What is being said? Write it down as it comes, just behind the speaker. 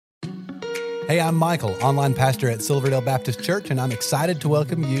Hey, I'm Michael, online pastor at Silverdale Baptist Church, and I'm excited to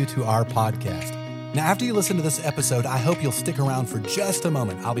welcome you to our podcast. Now, after you listen to this episode, I hope you'll stick around for just a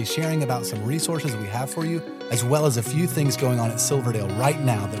moment. I'll be sharing about some resources we have for you, as well as a few things going on at Silverdale right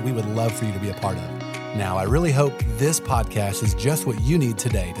now that we would love for you to be a part of. Now, I really hope this podcast is just what you need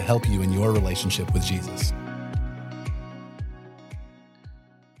today to help you in your relationship with Jesus.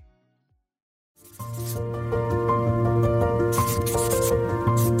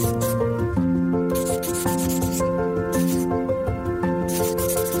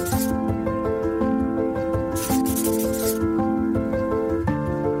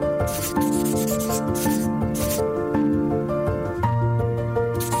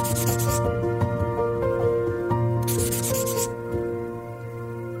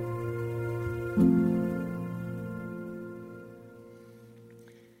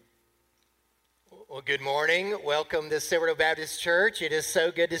 Welcome to Silverdale Baptist Church. It is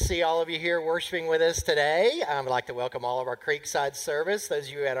so good to see all of you here worshiping with us today. I'd like to welcome all of our Creekside service, those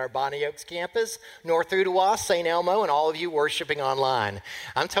of you at our Bonnie Oaks campus, North Ottawa, St. Elmo, and all of you worshiping online.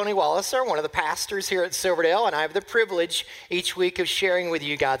 I'm Tony Walliser, one of the pastors here at Silverdale, and I have the privilege each week of sharing with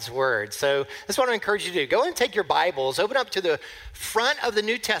you God's Word. So that's what I encourage you to do. Go and take your Bibles, open up to the front of the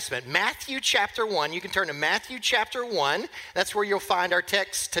New Testament, Matthew chapter 1. You can turn to Matthew chapter 1. That's where you'll find our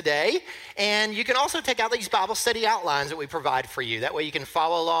text today. And you can also take out these Bible study outlines that we provide for you. That way you can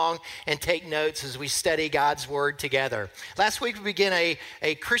follow along and take notes as we study God's Word together. Last week we began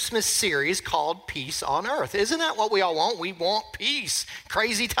a Christmas series called Peace on Earth. Isn't that what we all want? We want peace.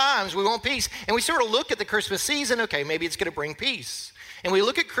 Crazy times, we want peace. And we sort of look at the Christmas season, okay, maybe it's going to bring peace. And we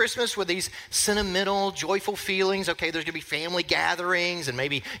look at Christmas with these sentimental, joyful feelings. Okay, there's going to be family gatherings and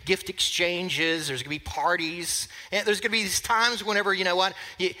maybe gift exchanges. There's going to be parties. And there's going to be these times whenever, you know what,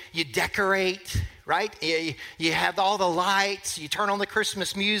 you decorate, right? You have all the lights. You turn on the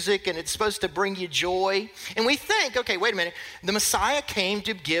Christmas music, and it's supposed to bring you joy. And we think, okay, wait a minute. The Messiah came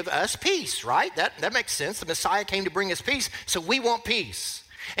to give us peace, right? That makes sense. The Messiah came to bring us peace, so we want peace.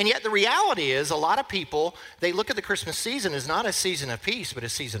 And yet the reality is a lot of people, they look at the Christmas season as not a season of peace, but a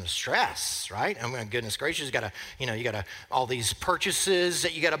season of stress, right? Oh my goodness gracious, you got all these purchases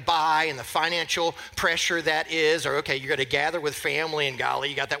that you got to buy and the financial pressure that is, or okay, you're going to gather with family and golly,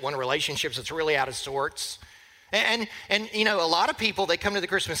 you got that one relationship that's really out of sorts. And you know, a lot of people, they come to the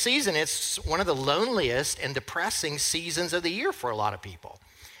Christmas season, it's one of the loneliest and depressing seasons of the year for a lot of people.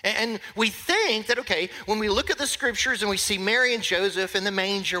 And we think that, okay, when we look at the scriptures and we see Mary and Joseph in the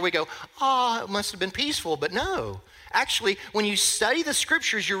manger, we go, it must have been peaceful. But no, actually, when you study the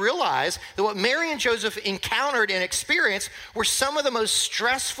scriptures, you realize that what Mary and Joseph encountered and experienced were some of the most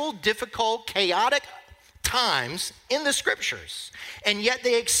stressful, difficult, chaotic times in the scriptures. And yet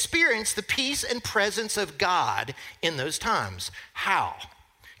they experienced the peace and presence of God in those times. How?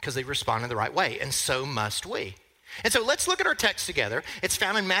 Because they responded the right way, and so must we. And so let's look at our text together. It's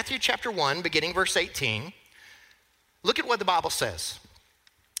found in Matthew chapter 1, beginning verse 18. Look at what the Bible says.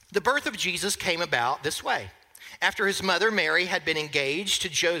 The birth of Jesus came about this way. After his mother Mary had been engaged to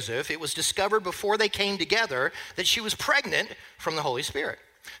Joseph, it was discovered before they came together that she was pregnant from the Holy Spirit.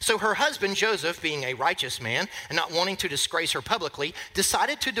 So her husband Joseph, being a righteous man and not wanting to disgrace her publicly,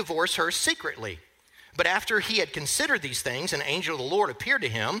 decided to divorce her secretly. But after he had considered these things, an angel of the Lord appeared to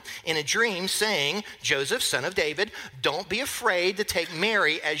him in a dream, saying, Joseph, son of David, don't be afraid to take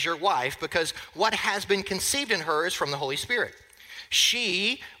Mary as your wife, because what has been conceived in her is from the Holy Spirit.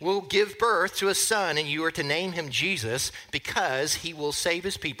 She will give birth to a son, and you are to name him Jesus, because he will save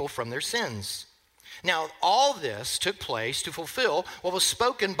his people from their sins. Now, all this took place to fulfill what was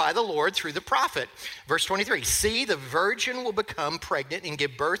spoken by the Lord through the prophet. Verse 23, see, the virgin will become pregnant and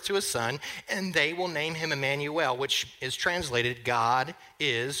give birth to a son, and they will name him Emmanuel, which is translated, God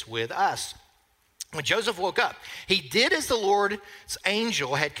is with us. When Joseph woke up, he did as the Lord's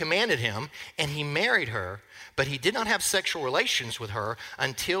angel had commanded him, and he married her, but he did not have sexual relations with her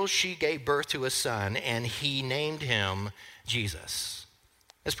until she gave birth to a son, and he named him Jesus.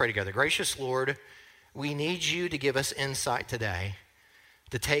 Let's pray together. Gracious Lord, we need you to give us insight today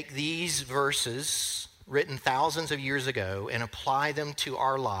to take these verses written thousands of years ago and apply them to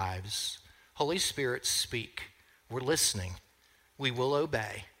our lives. Holy Spirit, speak. We're listening. We will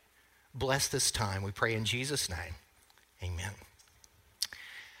obey. Bless this time. We pray in Jesus' name. Amen.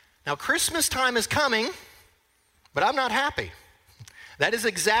 Now, Christmas time is coming, but I'm not happy. That is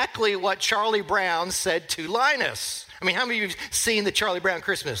exactly what Charlie Brown said to Linus. I mean, how many of you have seen the Charlie Brown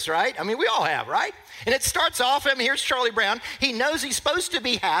Christmas, right? I mean, we all have, right? And it starts off, here's Charlie Brown. He knows he's supposed to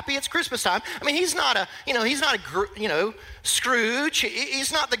be happy. It's Christmas time. I mean, he's not a Scrooge.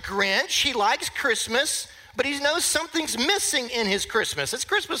 He's not the Grinch. He likes Christmas. but he knows something's missing in his Christmas. It's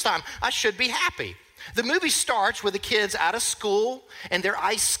Christmas time. I should be happy. The movie starts with the kids out of school and they're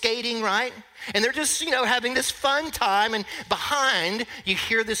ice skating, right? And they're just, having this fun time. And behind, you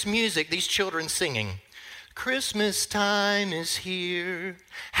hear this music, these children singing. Christmas time is here,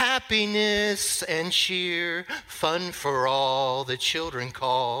 happiness and cheer, fun for all the children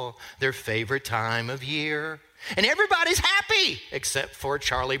call their favorite time of year. And everybody's happy except for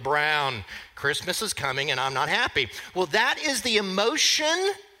Charlie Brown. Christmas is coming and I'm not happy. Well, that is the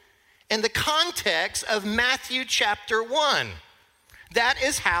emotion and the context of Matthew chapter 1. That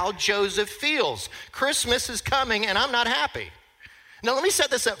is how Joseph feels. Christmas is coming and I'm not happy. Now, let me set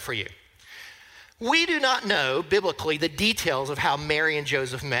this up for you. We do not know biblically the details of how Mary and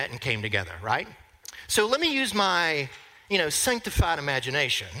Joseph met and came together, right? So let me use my, sanctified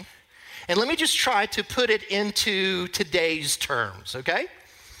imagination, and let me just try to put it into today's terms, okay?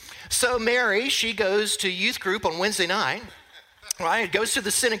 So Mary, she goes to youth group on Wednesday night, right? Goes to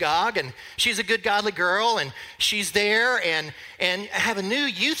the synagogue, and she's a good, godly girl, and she's there, and have a new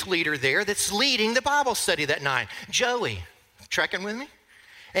youth leader there that's leading the Bible study that night. Joey, tracking with me?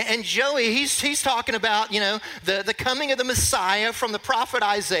 And Joey, he's talking about, the coming of the Messiah from the prophet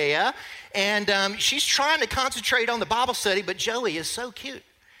Isaiah, and she's trying to concentrate on the Bible study, but Joey is so cute.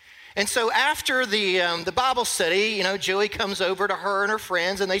 And so after the Bible study, Joey comes over to her and her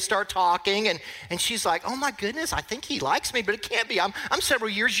friends, and they start talking, and she's like, oh my goodness, I think he likes me, but it can't be. I'm several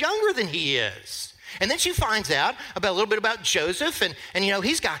years younger than he is. And then she finds out a little bit about Joseph, and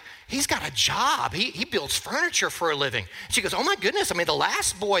he's got a job. He builds furniture for a living. She goes, oh my goodness, the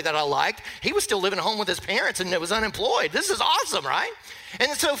last boy that I liked, he was still living at home with his parents and was unemployed. This is awesome, right?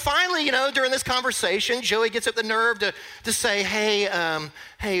 And so finally, during this conversation, Joey gets up the nerve to say, hey,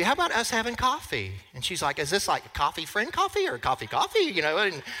 how about us having coffee? And she's like, is this like a coffee friend coffee or coffee?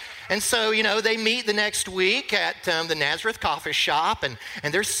 And so, they meet the next week at the Nazareth coffee shop, and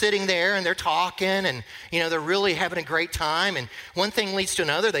they're sitting there and they're talking, and, they're really having a great time. And one thing leads to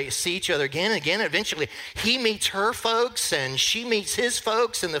another. They see each other again and again. And eventually, he meets her folks and she meets his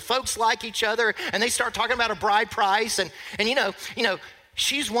folks, and the folks like each other, and they start talking about a bride price. And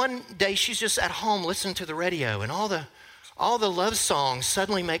one day she's just at home listening to the radio, and all the love songs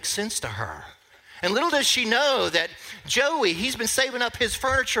suddenly make sense to her. And little does she know that Joey, he's been saving up his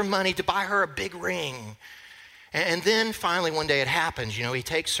furniture money to buy her a big ring. And then finally one day it happens. He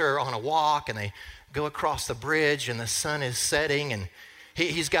takes her on a walk, and they go across the bridge, and the sun is setting, and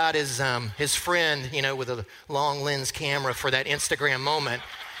he's got his friend, with a long lens camera for that Instagram moment.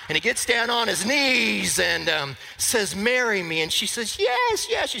 And he gets down on his knees and says, marry me. And she says,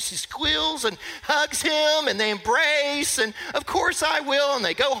 yes. She squeals and hugs him, and they embrace, and of course I will. And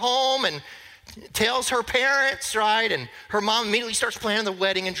they go home and tells her parents, right? And her mom immediately starts planning the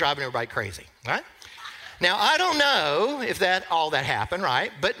wedding and driving everybody crazy, right? Now, I don't know if all that happened,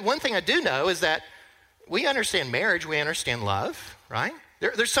 right? But one thing I do know is that we understand marriage, we understand love, right?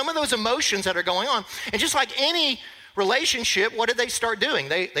 There's some of those emotions that are going on. And just like any relationship, what did they start doing?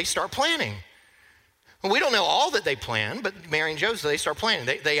 They start planning. Well, we don't know all that they planned, but Mary and Joseph, they start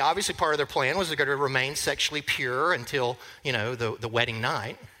planning. They obviously, part of their plan was they're going to remain sexually pure until, the wedding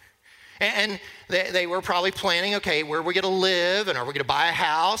night. And they were probably planning, okay, where are we going to live, and are we going to buy a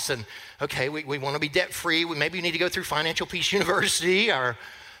house, and okay, we want to be debt-free. Maybe we need to go through Financial Peace University, or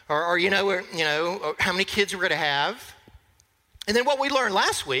how many kids we're going to have. And then what we learned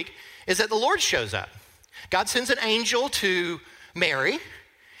last week is that the Lord shows up. God sends an angel to Mary,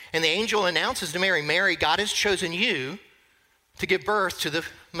 and the angel announces to Mary, Mary, God has chosen you to give birth to the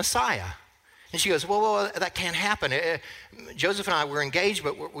Messiah. And she goes, well, that can't happen. Joseph and I were engaged,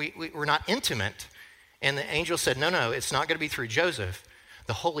 but we're not intimate. And the angel said, no, it's not going to be through Joseph.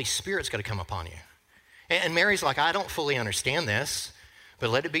 The Holy Spirit's going to come upon you. And Mary's like, I don't fully understand this, but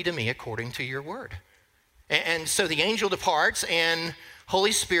let it be to me according to your word. And so the angel departs, and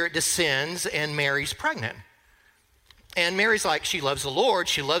Holy Spirit descends, and Mary's pregnant. And Mary's like, she loves the Lord.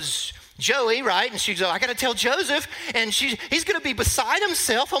 She loves Joey, right? And she's like, I got to tell Joseph. And he's going to be beside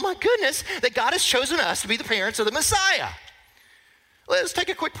himself. Oh my goodness, that God has chosen us to be the parents of the Messiah. Let's take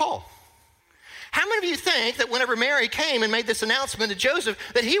a quick poll. How many of you think that whenever Mary came and made this announcement to Joseph,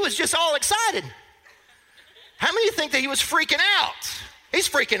 that he was just all excited? How many of you think that he was freaking out? He's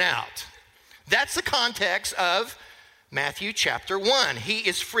freaking out. That's the context of Matthew chapter 1. He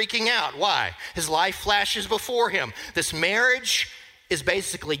is freaking out. Why? His life flashes before him. This marriage is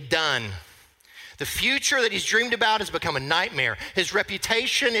basically done. The future that he's dreamed about has become a nightmare. His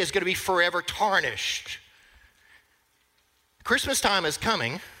reputation is going to be forever tarnished. Christmas time is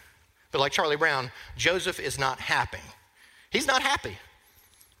coming, but like Charlie Brown, Joseph is not happy. He's not happy.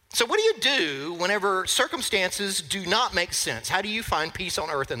 So what do you do whenever circumstances do not make sense? How do you find peace on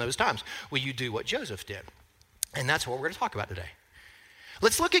earth in those times? Well, you do what Joseph did. And that's what we're going to talk about today.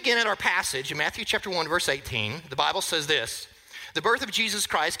 Let's look again at our passage in Matthew chapter 1, verse 18. The Bible says this: the birth of Jesus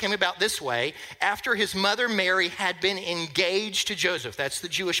Christ came about this way after his mother Mary had been engaged to Joseph. That's the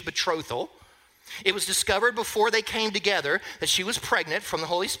Jewish betrothal. It was discovered before they came together that she was pregnant from the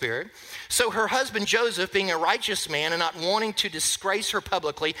Holy Spirit. So her husband Joseph, being a righteous man and not wanting to disgrace her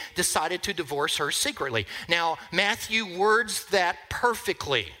publicly, decided to divorce her secretly. Now, Matthew words that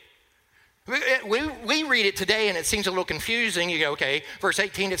perfectly. We read it today and it seems a little confusing. You go, okay, verse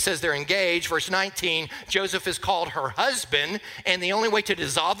 18, it says they're engaged. Verse 19, Joseph is called her husband, and the only way to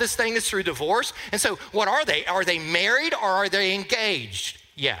dissolve this thing is through divorce. And so what are they? Are they married or are they engaged?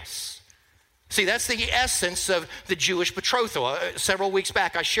 Yes. See, that's the essence of the Jewish betrothal. Several weeks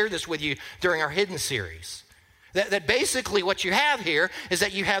back, I shared this with you during our Hidden series. That basically what you have here is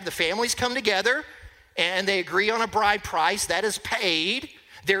that you have the families come together and they agree on a bride price that is paid.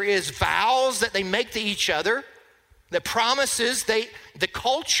 There is vows that they make to each other, the promises, the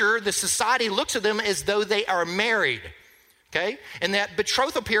culture, the society looks at them as though they are married. Okay? And that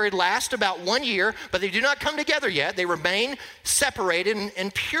betrothal period lasts about 1 year, but they do not come together yet. They remain separated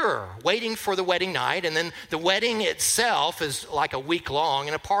and pure, waiting for the wedding night. And then the wedding itself is like a week long,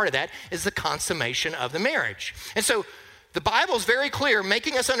 and a part of that is the consummation of the marriage. And so the Bible is very clear,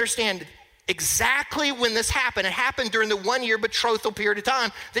 making us understand exactly when this happened. It happened during the 1 year betrothal period of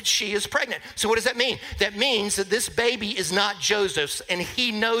time that she is pregnant. So what does that mean? That means that this baby is not Joseph's, and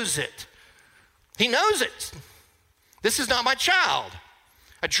he knows it. He knows it. This is not my child.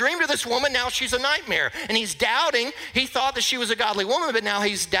 I dreamed of this woman, now she's a nightmare. And he's doubting, he thought that she was a godly woman, but now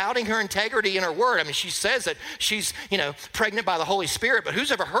he's doubting her integrity and her word. I mean, she says that she's, pregnant by the Holy Spirit, but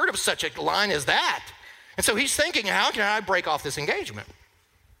who's ever heard of such a line as that? And so he's thinking, how can I break off this engagement?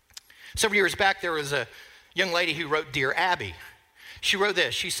 Several years back, there was a young lady who wrote Dear Abby. She wrote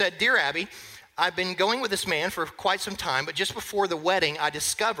this. She said, "Dear Abby, I've been going with this man for quite some time, but just before the wedding, I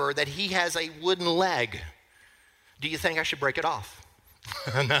discover that he has a wooden leg. Do you think I should break it off?"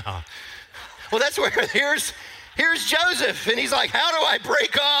 No. Well, that's where here's Joseph, and he's like, how do I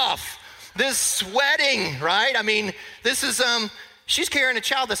break off this wedding, right? I mean, this is, she's carrying a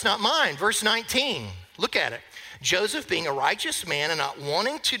child that's not mine. Verse 19, look at it. Joseph, being a righteous man and not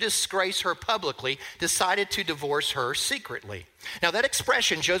wanting to disgrace her publicly, decided to divorce her secretly. Now that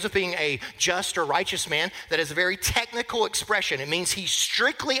expression, Joseph being a just or righteous man, that is a very technical expression. It means he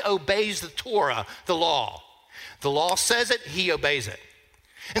strictly obeys the Torah, the law. The law says it, he obeys it.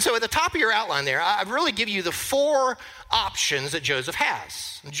 And so at the top of your outline there, I really give you the 4 options that Joseph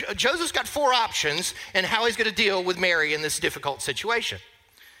has. Joseph's got 4 options in how he's going to deal with Mary in this difficult situation.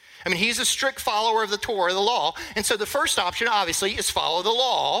 I mean, he's a strict follower of the Torah, the law. And so the first option, obviously, is follow the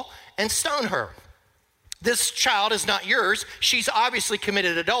law and stone her. This child is not yours. She's obviously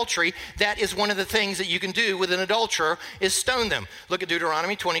committed adultery. That is one of the things that you can do with an adulterer, is stone them. Look at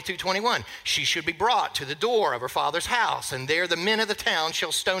Deuteronomy 22:21. She should be brought to the door of her father's house, and there the men of the town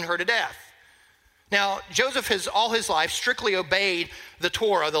shall stone her to death. Now, Joseph has all his life strictly obeyed the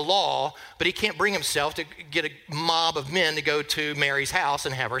Torah, the law, but he can't bring himself to get a mob of men to go to Mary's house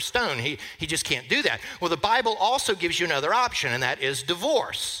and have her stoned. He just can't do that. Well, the Bible also gives you another option, and that is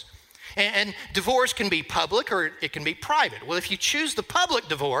divorce. And divorce can be public or it can be private. Well, if you choose the public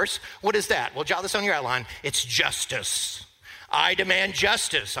divorce, what is that? Well, jot this on your outline. It's justice. I demand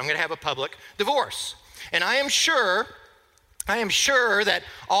justice. I'm going to have a public divorce. And I am sure that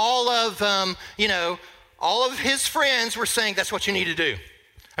all of his friends were saying that's what you need to do.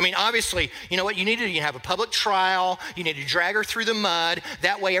 I mean, obviously, you know what you need to do? You have a public trial. You need to drag her through the mud.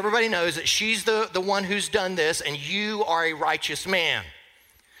 That way everybody knows that she's the one who's done this and you are a righteous man.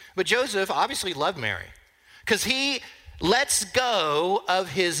 But Joseph obviously loved Mary because he lets go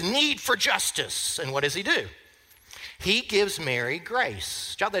of his need for justice. And what does he do? He gives Mary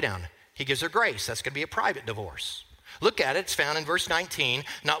grace. Jot that down. He gives her grace. That's going to be a private divorce. Look at it. It's found in verse 19.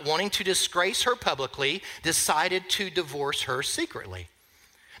 Not wanting to disgrace her publicly, decided to divorce her secretly.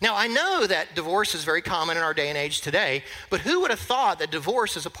 Now, I know that divorce is very common in our day and age today, but who would have thought that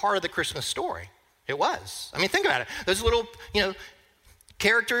divorce is a part of the Christmas story? It was. I mean, think about it. Those little,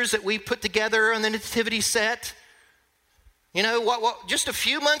 characters that we put together on the nativity set. What just a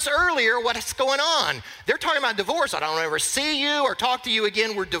few months earlier, what's going on? They're talking about divorce. I don't ever see you or talk to you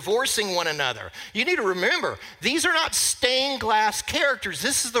again. We're divorcing one another. You need to remember, these are not stained glass characters.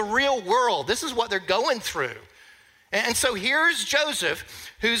 This is the real world. This is what they're going through. And so here's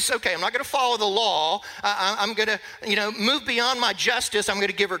Joseph, who's, okay, I'm not going to follow the law. I'm going to, move beyond my justice. I'm going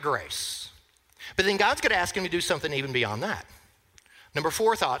to give her grace. But then God's going to ask him to do something even beyond that. Number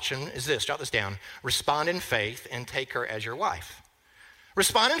fourth option is this, jot this down, respond in faith and take her as your wife.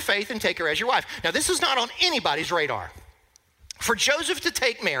 Respond in faith and take her as your wife. Now, this is not on anybody's radar. For Joseph to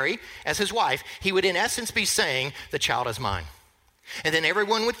take Mary as his wife, he would in essence be saying, the child is mine. And then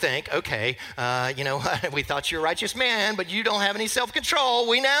everyone would think, okay, we thought you're a righteous man, but you don't have any self-control.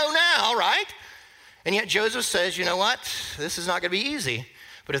 We know now, right? And yet Joseph says, you know what? This is not going to be easy.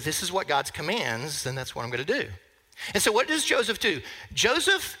 But if this is what God commands, then that's what I'm going to do. And so what does Joseph do?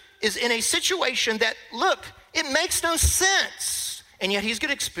 Joseph is in a situation that, look, it makes no sense. And yet he's going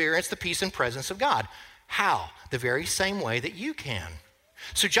to experience the peace and presence of God. How? The very same way that you can.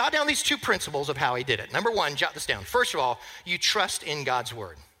 So jot down these two principles of how he did it. Number one, jot this down. First of all, you trust in God's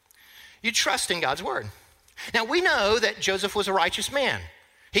word. You trust in God's word. Now, we know that Joseph was a righteous man.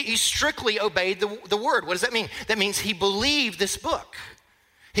 He strictly obeyed the word. What does that mean? That means he believed this book.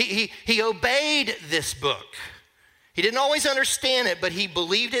 He obeyed this book. He didn't always understand it, but he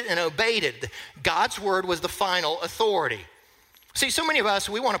believed it and obeyed it. God's word was the final authority. See, so many of us,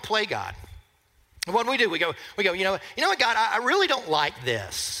 we want to play God. What do? We go, you know what, God, I really don't like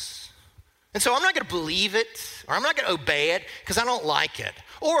this. And so I'm not going to believe it, or I'm not going to obey it because I don't like it.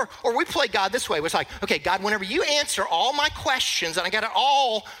 Or we play God this way. It's like, okay, God, whenever you answer all my questions and I got it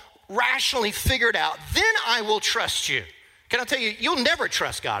all rationally figured out, then I will trust you. Can I tell you, you'll never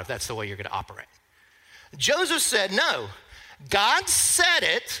trust God if that's the way you're going to operate. Joseph said, no, God said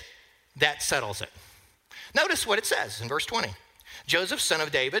it, that settles it. Notice what it says in verse 20. Joseph, son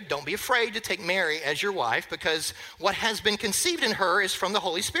of David, don't be afraid to take Mary as your wife because what has been conceived in her is from the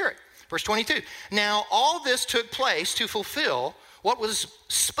Holy Spirit. Verse 22, now all this took place to fulfill what was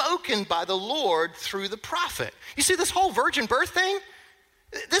spoken by the Lord through the prophet. You see this whole virgin birth thing?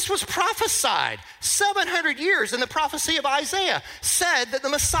 This was prophesied 700 years in the prophecy of Isaiah said that the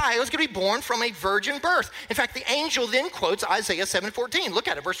Messiah was going to be born from a virgin birth. In fact, the angel then quotes Isaiah 7:14. Look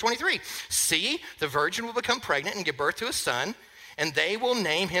at it, verse 23. See, the virgin will become pregnant and give birth to a son, and they will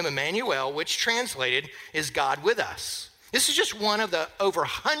name him Emmanuel, which translated is God with us. This is just one of the over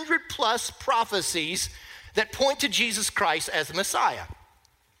 100 plus prophecies that point to Jesus Christ as the Messiah.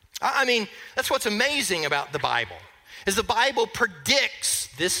 I mean, that's what's amazing about the Bible. Is the Bible predicts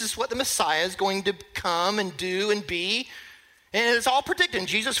this is what the Messiah is going to come and do and be. And it's all predicted, and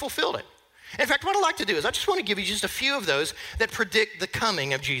Jesus fulfilled it. In fact, what I'd like to do is I just want to give you just a few of those that predict the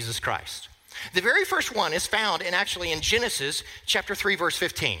coming of Jesus Christ. The very first one is found in Genesis chapter 3, verse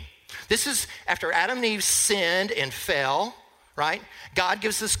 15. This is after Adam and Eve sinned and fell, right? God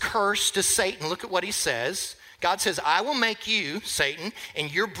gives this curse to Satan. Look at what he says. God says, I will make you, Satan,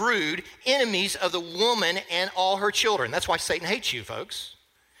 and your brood enemies of the woman and all her children. That's why Satan hates you, folks.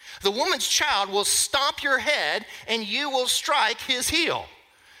 The woman's child will stomp your head and you will strike his heel.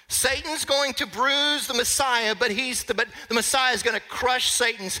 Satan's going to bruise the Messiah, but the Messiah is going to crush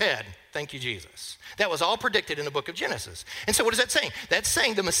Satan's head. Thank you, Jesus. That was all predicted in the book of Genesis. And so what is that saying? That's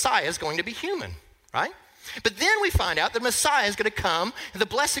saying the Messiah is going to be human, right? But then we find out the Messiah is going to come, the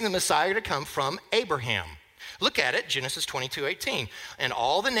blessing of the Messiah is going to come from Abraham. Look at it, Genesis 22:18. And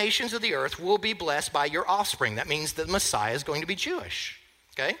all the nations of the earth will be blessed by your offspring. That means the Messiah is going to be Jewish.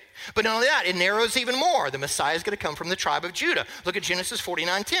 Okay? But not only that, it narrows even more. The Messiah is going to come from the tribe of Judah. Look at Genesis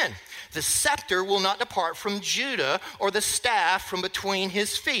 49:10. The scepter will not depart from Judah or the staff from between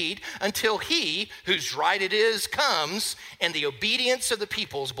his feet until he, whose right it is, comes, and the obedience of the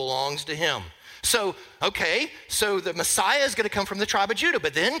peoples belongs to him. So the Messiah is going to come from the tribe of Judah.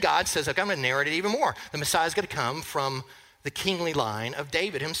 But then God says, okay, I'm going to narrate it even more. The Messiah is going to come from the kingly line of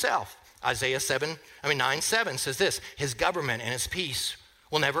David himself. Isaiah 9:7 says this, his government and his peace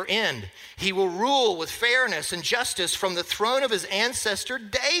will never end. He will rule with fairness and justice from the throne of his ancestor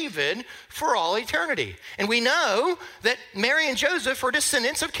David for all eternity. And we know that Mary and Joseph are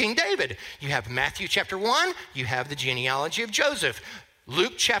descendants of King David. You have Matthew chapter 1, you have the genealogy of Joseph.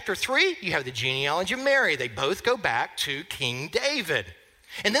 Luke chapter 3, you have the genealogy of Mary. They both go back to King David.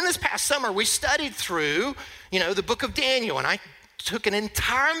 And then this past summer, we studied through, the book of Daniel. And I took an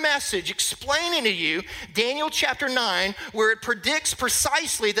entire message explaining to you Daniel chapter 9, where it predicts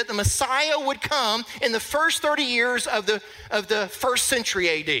precisely that the Messiah would come in the first 30 years of the first century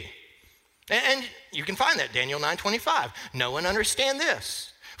AD. And you can find that, Daniel 9:25. Know and understand this.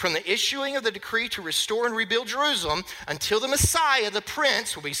 From the issuing of the decree to restore and rebuild Jerusalem until the Messiah, the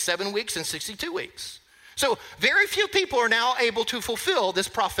Prince, will be 7 weeks and 62 weeks. So very few people are now able to fulfill this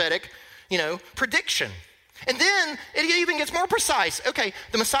prophetic, prediction. And then it even gets more precise. Okay,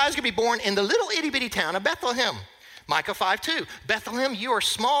 the Messiah is going to be born in the little itty bitty town of Bethlehem. Micah 5:2. Bethlehem, you are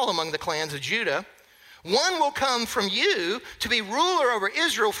small among the clans of Judah. One will come from you to be ruler over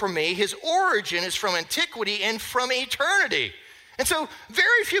Israel for me. His origin is from antiquity and from eternity. And so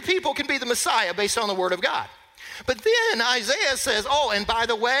very few people can be the Messiah based on the word of God. But then Isaiah says, oh, and by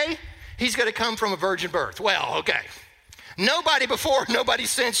the way, he's going to come from a virgin birth. Well, okay. Nobody before, nobody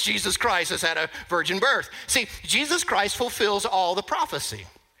since Jesus Christ has had a virgin birth. See, Jesus Christ fulfills all the prophecy.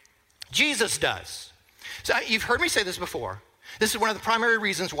 Jesus does. So you've heard me say this before. This is one of the primary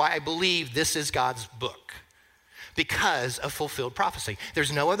reasons why I believe this is God's book, because of fulfilled prophecy.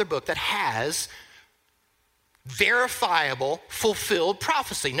 There's no other book that has verifiable, fulfilled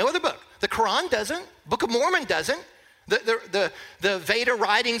prophecy. No other book. The Quran doesn't. Book of Mormon doesn't. The Veda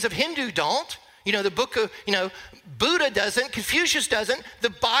writings of Hindu don't. The book of, Buddha doesn't. Confucius doesn't.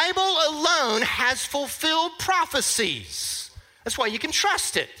 The Bible alone has fulfilled prophecies. That's why you can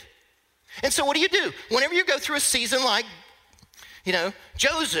trust it. And so what do? Whenever you go through a season like,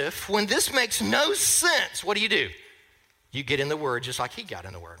 Joseph, when this makes no sense, what do? You get in the Word just like he got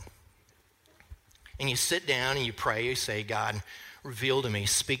in the Word. And you sit down and you pray, you say, God, reveal to me,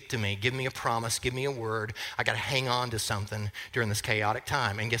 speak to me, give me a promise, give me a word. I got to hang on to something during this chaotic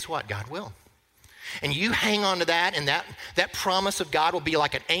time. And guess what? God will. And you hang on to that, and that promise of God will be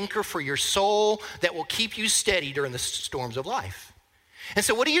like an anchor for your soul that will keep you steady during the storms of life. And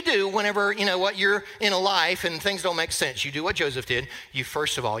so what do whenever, you're in a life and things don't make sense? You do what Joseph did.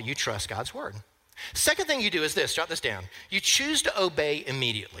 First of all, you trust God's word. Second thing you do is this, jot this down. You choose to obey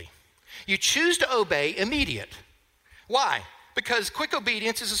immediately. You choose to obey immediate. Why? Because quick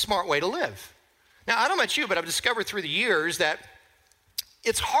obedience is a smart way to live. Now, I don't know about you, but I've discovered through the years that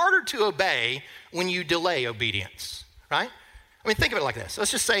it's harder to obey when you delay obedience, right? I mean, think of it like this. Let's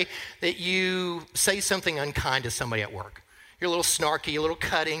just say that you say something unkind to somebody at work. You're a little snarky, a little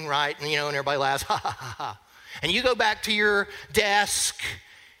cutting, right? And, and everybody laughs, ha, ha, ha, ha. And you go back to your desk,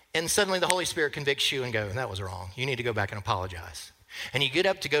 and suddenly the Holy Spirit convicts you and go, that was wrong. You need to go back and apologize. And you get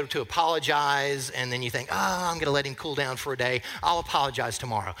up to go to apologize, and then you think, I'm going to let him cool down for a day. I'll apologize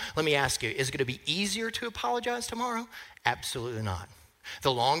tomorrow. Let me ask you, is it going to be easier to apologize tomorrow? Absolutely not.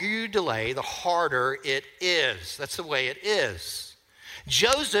 The longer you delay, the harder it is. That's the way it is.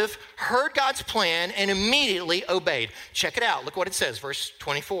 Joseph heard God's plan and immediately obeyed. Check it out. Look what it says, verse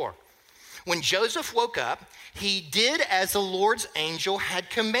 24. When Joseph woke up, he did as the Lord's angel had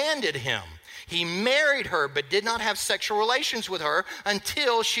commanded him. He married her, but did not have sexual relations with her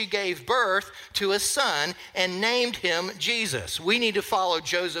until she gave birth to a son and named him Jesus. We need to follow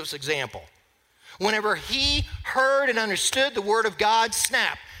Joseph's example. Whenever he heard and understood the word of God,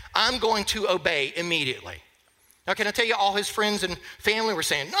 snap, I'm going to obey immediately. Now, can I tell you, all his friends and family were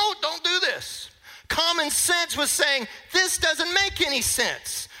saying, no, don't do this. Common sense was saying, this doesn't make any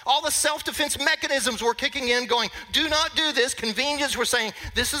sense. All the self-defense mechanisms were kicking in, going, do not do this. Convenience were saying,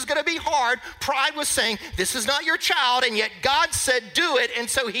 this is going to be hard. Pride was saying, this is not your child, and yet God said, do it, and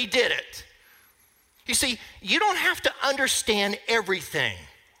so he did it. You see, you don't have to understand everything.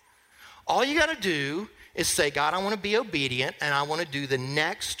 All you got to do is say, God, I want to be obedient, and I want to do the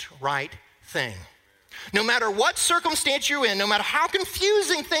next right thing. No matter what circumstance you're in, no matter how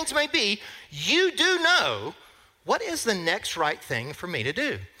confusing things may be, you do know what is the next right thing for me to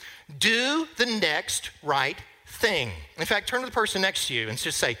do. Do the next right thing. In fact, turn to the person next to you and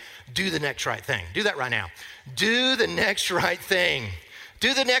just say, do the next right thing. Do that right now. Do the next right thing.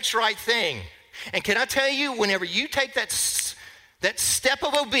 Do the next right thing. And can I tell you, whenever you take that step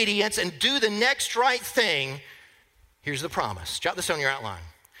of obedience and do the next right thing, here's the promise. Jot this on your outline.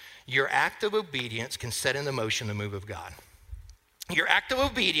 Your act of obedience can set in motion the move of God. Your act of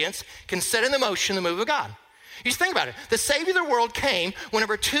obedience can set in motion the move of God. You just think about it. The Savior of the world came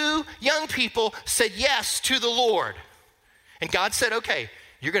whenever two young people said yes to the Lord. And God said, okay,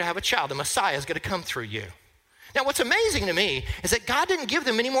 you're going to have a child. The Messiah is going to come through you. Now, what's amazing to me is that God didn't give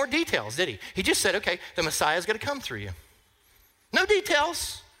them any more details, did he? He just said, okay, the Messiah is going to come through you. No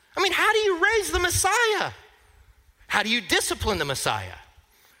details. I mean, how do you raise the Messiah? How do you discipline the Messiah?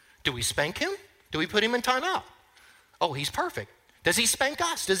 Do we spank him? Do we put him in timeout? Oh, he's perfect. Does he spank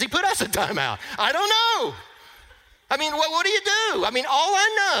us? Does he put us in timeout? I don't know. I mean, what do you do? I mean, all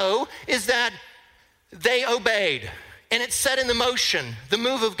I know is that they obeyed, and it set in motion the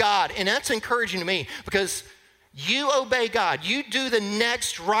move of God. And that's encouraging to me, because you obey God. You do the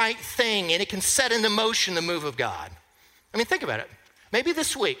next right thing, and it can set in motion the move of God. I mean, think about it. Maybe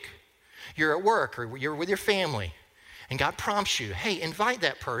this week you're at work or you're with your family, and God prompts you, hey, invite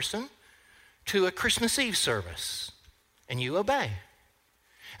that person to a Christmas Eve service, and you obey.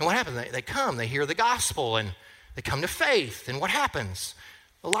 And what happens? They come, they hear the gospel, and they come to faith, and what happens?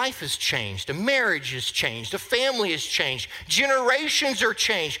 A life is changed, a marriage is changed, a family is changed, generations are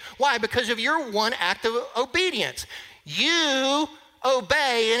changed. Why? Because of your one act of obedience. You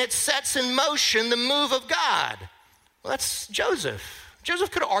obey, and it sets in motion the move of God. Well, that's Joseph.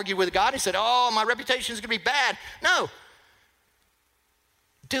 Joseph could have argued with God. He said, oh, my reputation is going to be bad. No,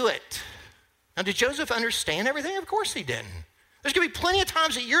 do it. Now, did Joseph understand everything? Of course he didn't. There's going to be plenty of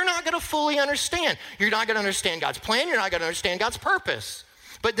times that you're not going to fully understand. You're not going to understand God's plan. You're not going to understand God's purpose.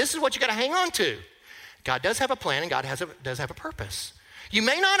 But this is what you got to hang on to. God does have a plan and God does have a purpose. You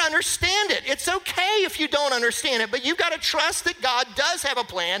may not understand it. It's okay if you don't understand it, but you've got to trust that God does have a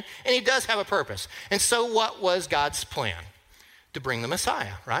plan and he does have a purpose. And so what was God's plan? To bring the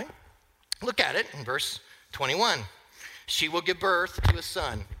Messiah, right? Look at it in verse 21. She will give birth to a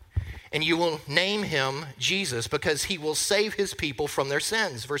son, and you will name him Jesus because he will save his people from their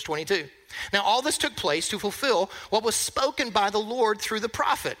sins. Verse 22. Now, all this took place to fulfill what was spoken by the Lord through the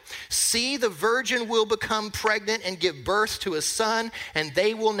prophet. See, the virgin will become pregnant and give birth to a son, and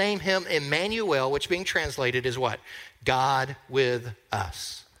they will name him Emmanuel, which being translated is what? God with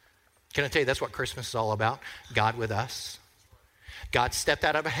us. Can I tell you that's what Christmas is all about? God with us. God stepped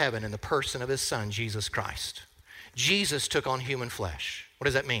out of heaven in the person of his son, Jesus Christ. Jesus took on human flesh. What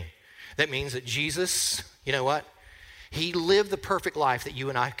does that mean? That means that Jesus, you know what? He lived the perfect life that you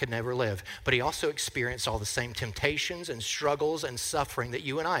and I could never live, but he also experienced all the same temptations and struggles and suffering that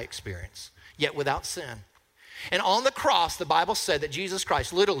you and I experience, yet without sin. And on the cross, the Bible said that Jesus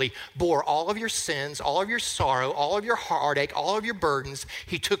Christ literally bore all of your sins, all of your sorrow, all of your heartache, all of your burdens.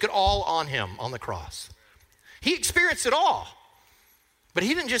 He took it all on him on the cross. He experienced it all. But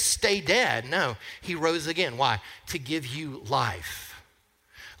he didn't just stay dead. No, he rose again. Why? To give you life.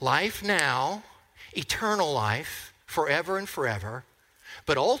 Life now, eternal life, forever and forever,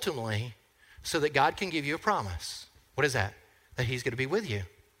 but ultimately so that God can give you a promise. What is that? That he's going to be with you.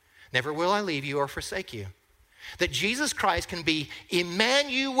 Never will I leave you or forsake you. That Jesus Christ can be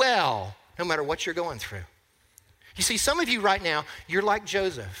Emmanuel no matter what you're going through. You see, some of you right now, you're like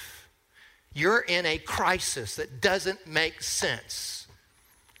Joseph. You're in a crisis that doesn't make sense.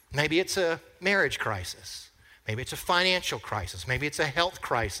 Maybe it's a marriage crisis. Maybe it's a financial crisis. Maybe it's a health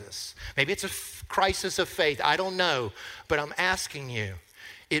crisis. Maybe it's a crisis of faith. I don't know, but I'm asking you,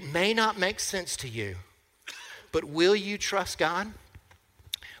 it may not make sense to you, but will you trust God?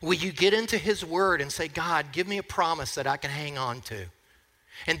 Will you get into his word and say, God, give me a promise that I can hang on to?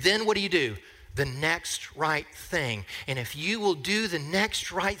 And then what do? The next right thing. And if you will do the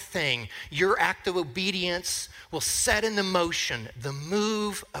next right thing, your act of obedience will set into motion the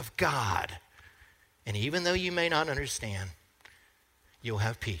move of God. And even though you may not understand, you'll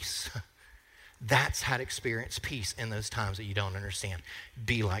have peace. That's how to experience peace in those times that you don't understand.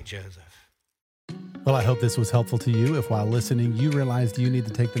 Be like Joseph. Well, I hope this was helpful to you. If while listening, you realized you need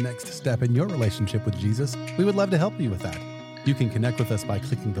to take the next step in your relationship with Jesus, we would love to help you with that. You can connect with us by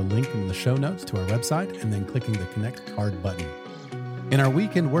clicking the link in the show notes to our website and then clicking the Connect Card button. In our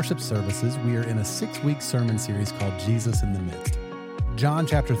weekend worship services, we are in a 6-week sermon series called Jesus in the Midst. John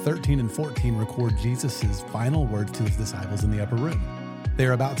chapter 13 and 14 record Jesus' final words to his disciples in the upper room. They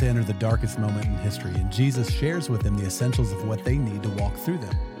are about to enter the darkest moment in history, and Jesus shares with them the essentials of what they need to walk through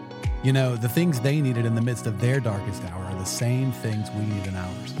them. You know, the things they needed in the midst of their darkest hour are the same things we need in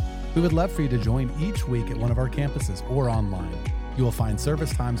ours. We would love for you to join each week at one of our campuses or online. You will find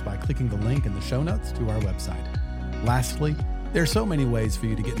service times by clicking the link in the show notes to our website. Lastly, there are so many ways for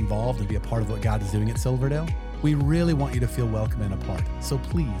you to get involved and be a part of what God is doing at Silverdale. We really want you to feel welcome and a part, so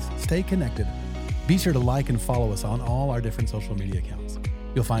please stay connected. Be sure to like and follow us on all our different social media accounts.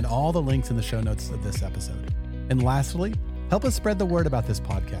 You'll find all the links in the show notes of this episode. And lastly, help us spread the word about this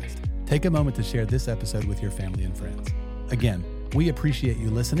podcast. Take a moment to share this episode with your family and friends. Again, we appreciate you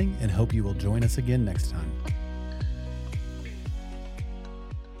listening and hope you will join us again next time.